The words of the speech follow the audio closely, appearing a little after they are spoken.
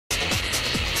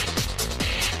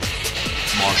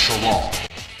Martial law.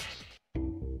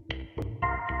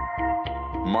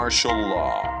 Martial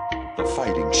Law, the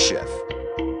fighting chef.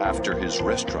 After his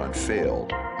restaurant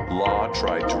failed, Law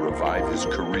tried to revive his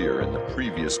career in the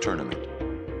previous tournament.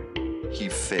 He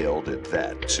failed at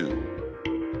that too.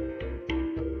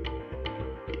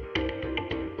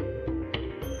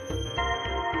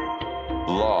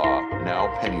 Law,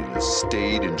 now penniless,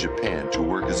 stayed in Japan to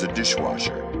work as a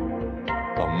dishwasher.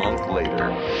 A month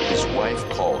later, his wife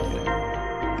called him.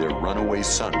 Their runaway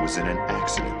son was in an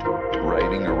accident,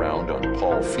 riding around on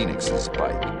Paul Phoenix's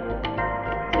bike.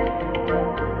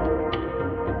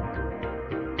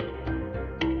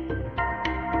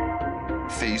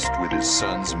 Faced with his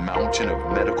son's mountain of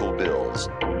medical bills,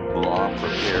 Law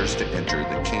prepares to enter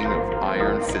the King of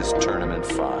Iron Fist Tournament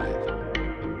 5.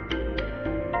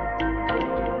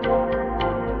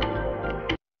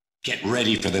 Get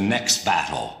ready for the next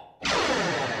battle.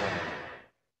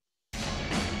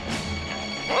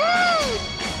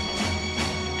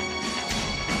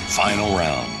 Final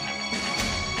round.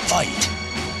 Fight.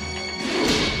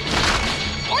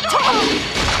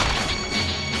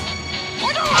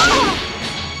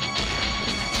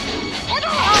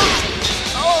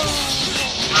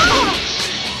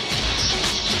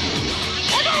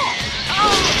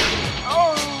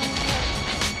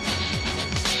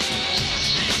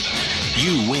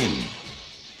 You win.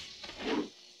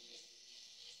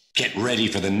 Get ready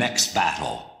for the next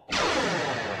battle.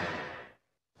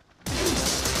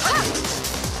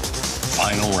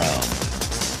 Final round.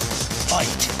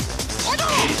 Fight.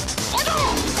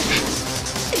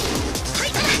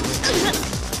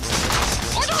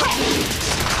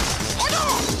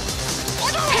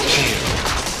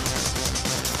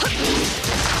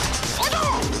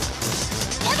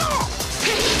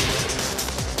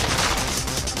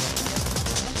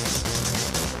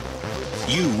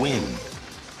 You win.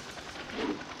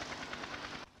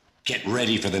 Get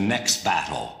ready for the next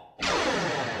battle.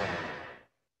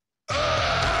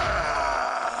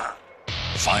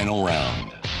 Final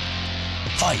round.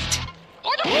 Fight.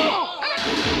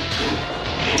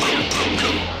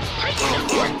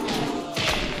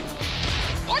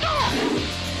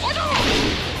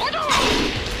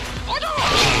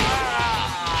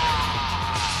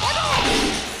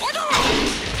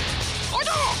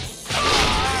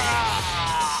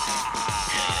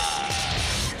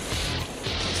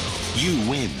 You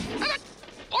win.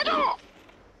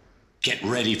 Get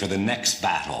ready for the next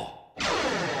battle.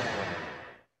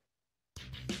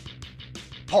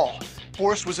 Paul,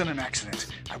 Forrest was in an accident.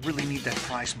 I really need that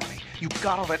prize money. You've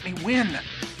gotta let me win.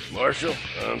 Marshall,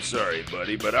 I'm sorry,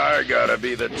 buddy, but I gotta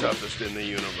be the toughest in the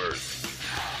universe.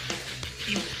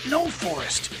 You know,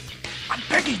 Forrest. I'm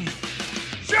begging you.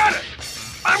 Shut it!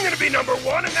 I'm gonna be number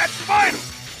one, and that's final!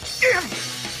 Damn!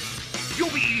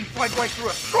 You'll be eating fried rice through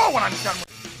a straw when I'm done with.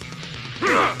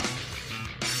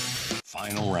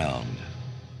 Final round.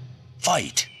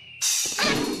 Fight.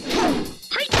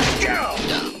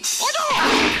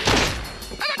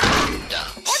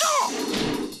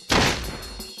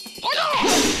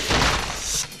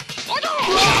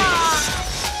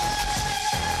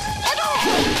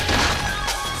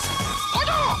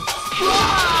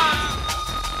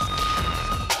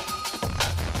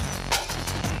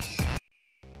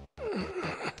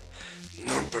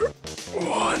 Number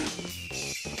one.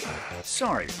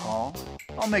 Sorry, Paul.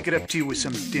 I'll make it up to you with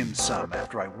some dim sum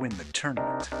after I win the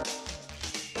tournament.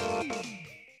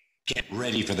 Get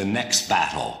ready for the next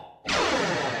battle.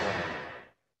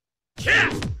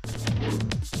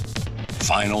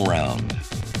 Final round.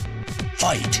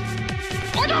 Fight.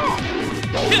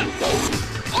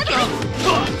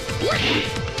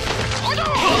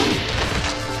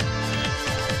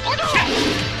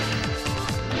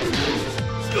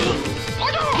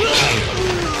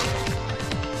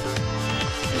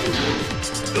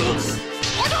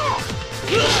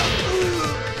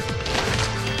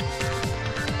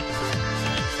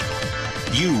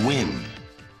 You win.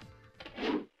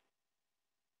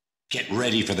 Get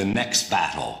ready for the next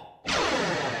battle.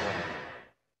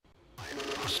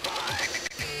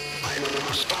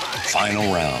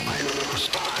 Final round.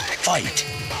 Fight.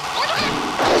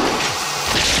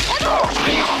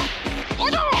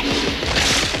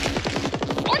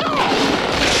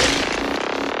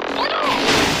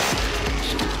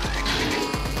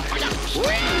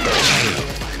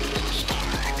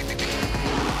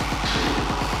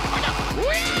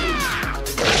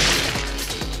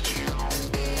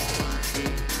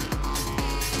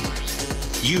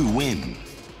 You win.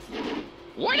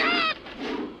 What up?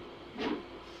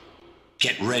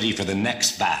 Get ready for the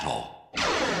next battle.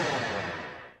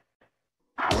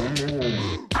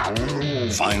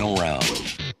 Final round.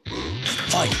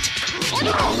 Fight. Fight!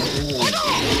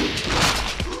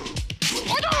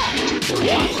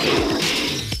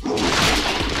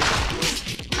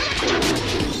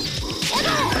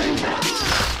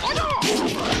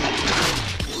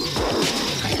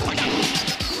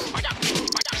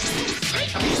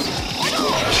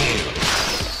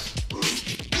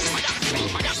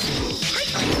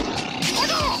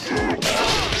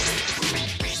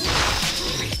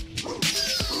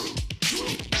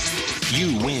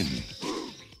 You win.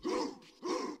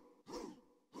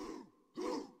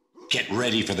 Get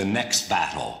ready for the next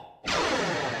battle.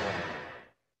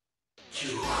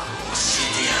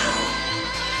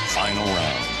 Final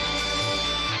round.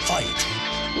 Fight.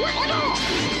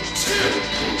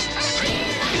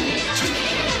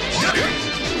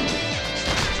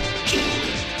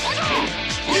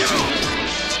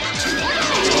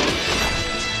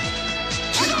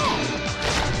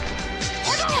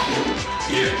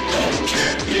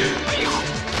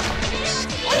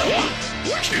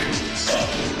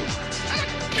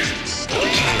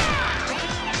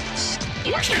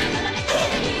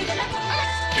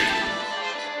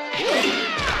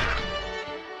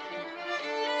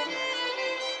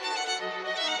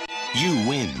 You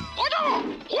win.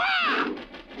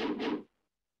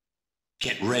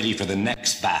 Get ready for the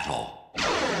next battle.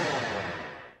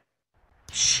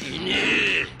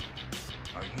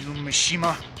 Are you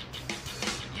Mishima?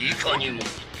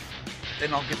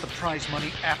 Then I'll get the prize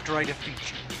money after I defeat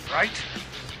you, right?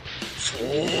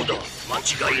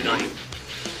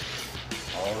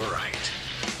 All right.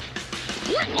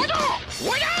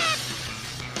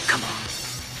 Come on.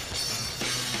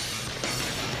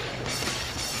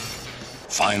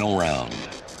 Final round.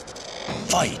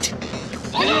 Fight.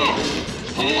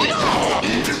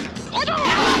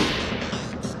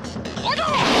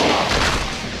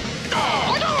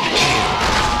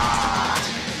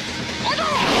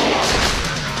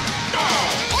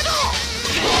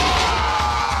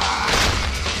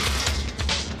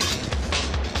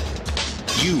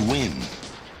 You win.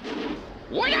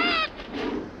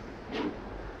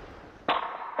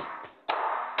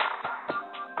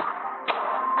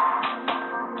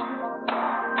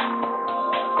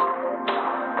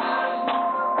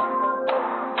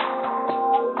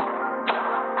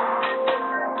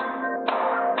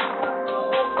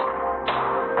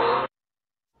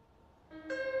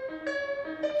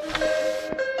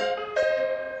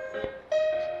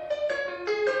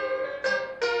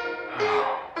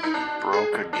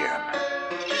 Broke again.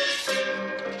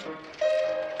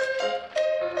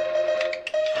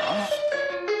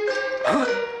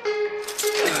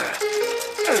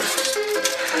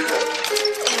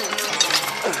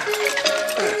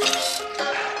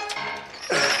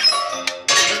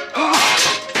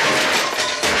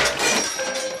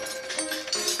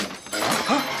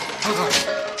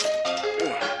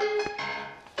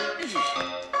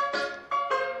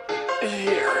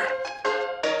 Here.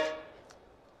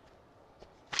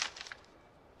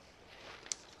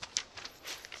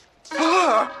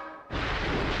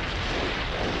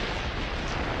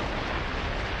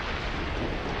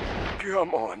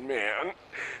 Come on, man.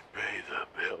 Pay the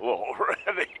bill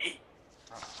already.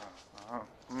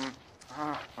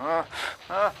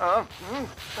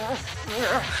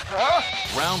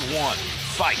 Round one,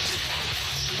 fight.